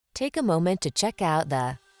Take a moment to check out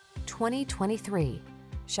the 2023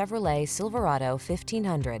 Chevrolet Silverado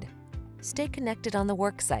 1500. Stay connected on the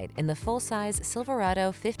worksite in the full-size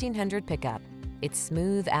Silverado 1500 pickup. Its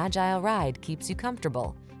smooth, agile ride keeps you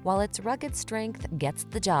comfortable, while its rugged strength gets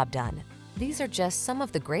the job done. These are just some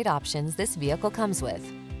of the great options this vehicle comes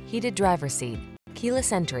with: heated driver's seat,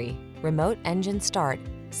 keyless entry, remote engine start,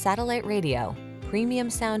 satellite radio,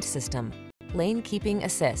 premium sound system, lane keeping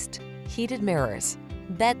assist, heated mirrors,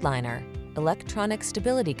 bed liner, electronic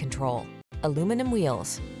stability control, aluminum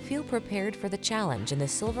wheels. Feel prepared for the challenge in the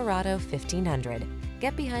Silverado 1500.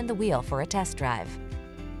 Get behind the wheel for a test drive.